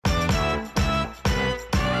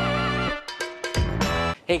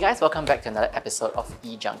Hey guys, welcome back to another episode of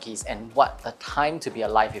E-Junkies, and what a time to be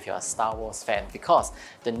alive if you're a Star Wars fan, because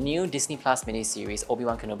the new Disney Plus miniseries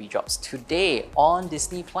Obi-Wan Kenobi drops today on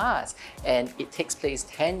Disney Plus, and it takes place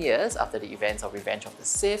 10 years after the events of Revenge of the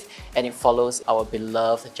Sith, and it follows our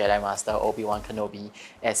beloved Jedi Master Obi-Wan Kenobi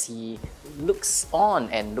as he looks on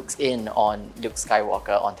and looks in on Luke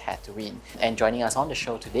Skywalker on Tatooine. And joining us on the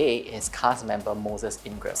show today is cast member Moses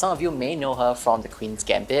Ingram. Some of you may know her from The Queen's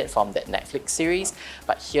Gambit from that Netflix series,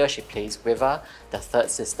 but here she plays Reva, the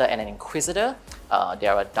third sister and an Inquisitor. They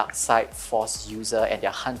are a dark side Force user and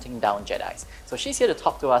they're hunting down Jedis. So she's here to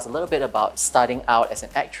talk to us a little bit about starting out as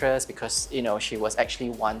an actress, because she was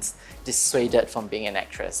actually once dissuaded from being an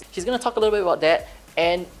actress. She's going to talk a little bit about that.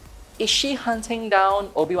 And is she hunting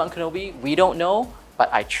down Obi-Wan Kenobi? We don't know,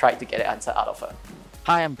 but I tried to get an answer out of her.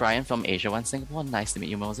 Hi, I'm Brian from Asia One Singapore. Nice to meet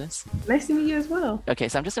you, Moses. Nice to meet you as well. Okay,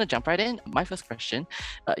 so I'm just going to jump right in. My first question,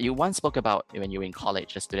 you once spoke about when you were in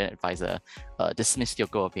college, a student advisor dismissed your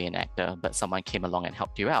goal of being an actor, but someone came along and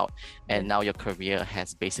helped you out. And now your career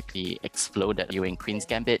has basically exploded. You were in Queen's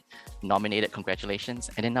Gambit, nominated, congratulations.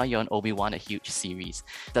 And then now you're on Obi-Wan, a huge series.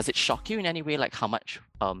 Does it shock you in any way, like how much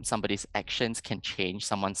somebody's actions can change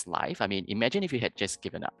someone's life? I mean, imagine if you had just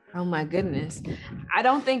given up. Oh my goodness. I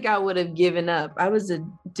don't think I would have given up. I was a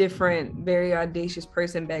different, very audacious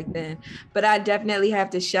person back then. But I definitely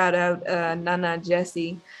have to shout out Nana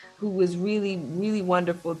Jesse, who was really, really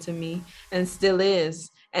wonderful to me and still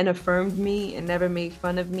is, and affirmed me and never made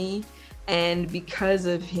fun of me. And because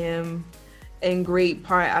of him, in great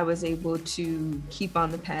part, I was able to keep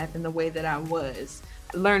on the path in the way that I was,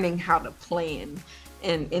 learning how to plan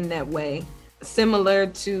in that way. Similar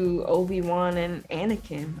to Obi-Wan and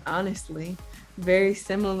Anakin, honestly. Very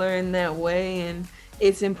similar in that way. And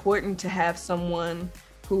it's important to have someone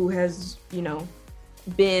who has,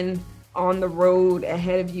 been on the road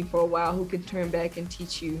ahead of you for a while, who can turn back and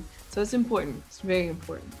teach you. So it's important. It's very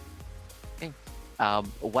important. Okay.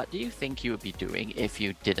 What do you think you would be doing if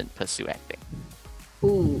you didn't pursue acting?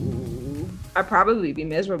 Ooh, I'd probably be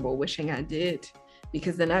miserable wishing I did,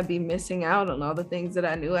 because then I'd be missing out on all the things that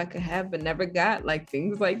I knew I could have but never got, like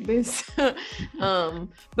things like this.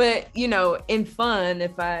 But, in fun,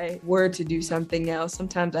 if I were to do something else,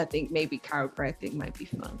 sometimes I think maybe chiropractic might be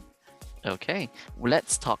fun. Okay,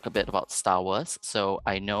 let's talk a bit about Star Wars. So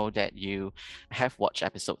I know that you have watched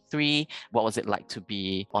episode 3. What was it like to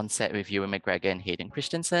be on set with Ewan McGregor and Hayden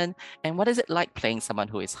Christensen? And what is it like playing someone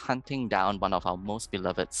who is hunting down one of our most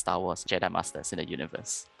beloved Star Wars Jedi Masters in the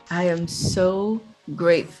universe? I am so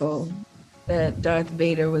grateful that Darth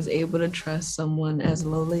Vader was able to trust someone as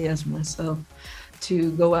lowly as myself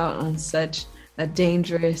to go out on such a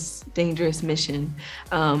dangerous mission.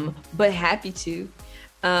 But happy to.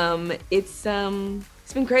 It's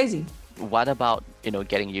been crazy. What about,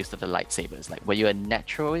 getting used to the lightsabers? Like, were you a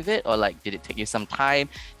natural with it, or like, did it take you some time?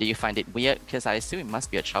 Did you find it weird? Because I assume it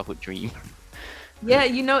must be a childhood dream. Yeah,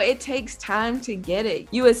 it takes time to get it.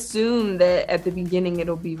 You assume that at the beginning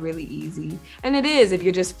it'll be really easy. And it is if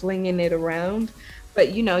you're just flinging it around.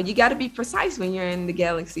 But, you got to be precise when you're in the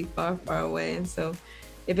galaxy far, far away. And so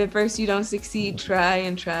if at first you don't succeed, try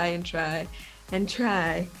and try and try and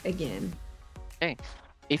try again. Okay.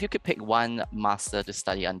 If you could pick one master to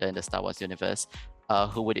study under in the Star Wars universe,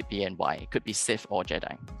 who would it be and why? It could be Sith or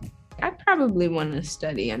Jedi. I probably want to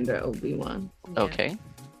study under Obi-Wan. Yeah. Okay.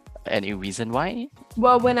 Any reason why?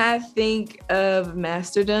 Well, when I think of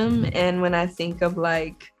masterdom and when I think of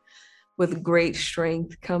with great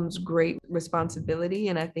strength comes great responsibility,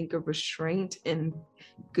 and I think of restraint and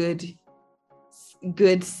good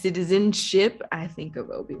citizenship, I think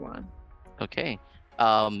of Obi-Wan. Okay.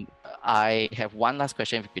 I have one last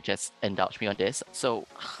question, if you could just indulge me on this. So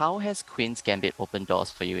how has Queen's Gambit opened doors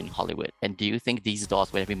for you in Hollywood? And do you think these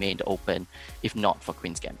doors would have remained open if not for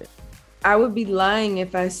Queen's Gambit? I would be lying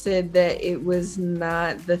if I said that it was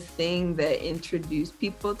not the thing that introduced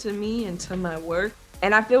people to me and to my work.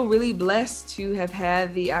 And I feel really blessed to have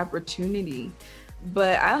had the opportunity.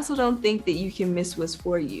 But I also don't think that you can miss what's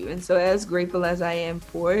for you. And so as grateful as I am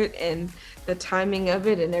for it and the timing of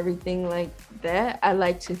it and everything like that, I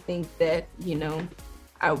like to think that,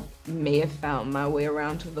 I may have found my way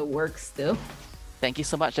around to the work still. Thank you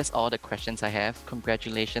so much. That's all the questions I have.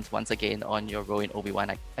 Congratulations once again on your role in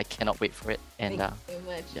Obi-Wan. I cannot wait for it. And Thank you so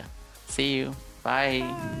much. Yeah. See you. Bye.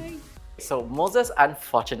 Bye. So Moses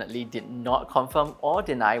unfortunately did not confirm or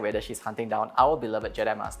deny whether she's hunting down our beloved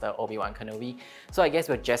Jedi Master Obi-Wan Kenobi. So I guess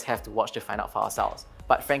we'll just have to watch to find out for ourselves.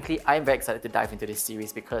 But frankly, I'm very excited to dive into this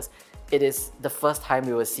series because it is the first time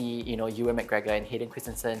we will see, Ewan McGregor and Hayden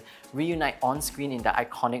Christensen reunite on screen in their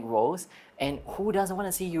iconic roles. And who doesn't want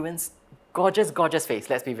to see Ewan's gorgeous, gorgeous face,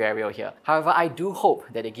 let's be very real here. However, I do hope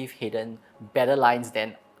that they give Hayden better lines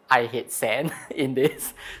than "I hate sand" in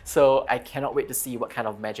this. So I cannot wait to see what kind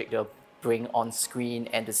of magic they'll bring on screen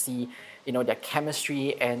and to see, you know, their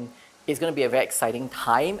chemistry. And it's going to be a very exciting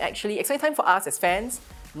time, actually. Exciting time for us as fans,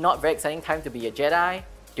 not very exciting time to be a Jedi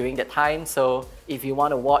during that time. So if you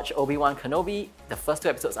want to watch Obi-Wan Kenobi, the first 2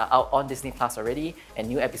 episodes are out on Disney Plus already, and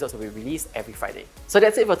new episodes will be released every Friday. So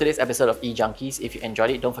that's it for today's episode of E-Junkies. If you enjoyed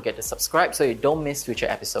it, don't forget to subscribe so you don't miss future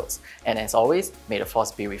episodes. And as always, may the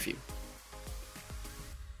Force be with you.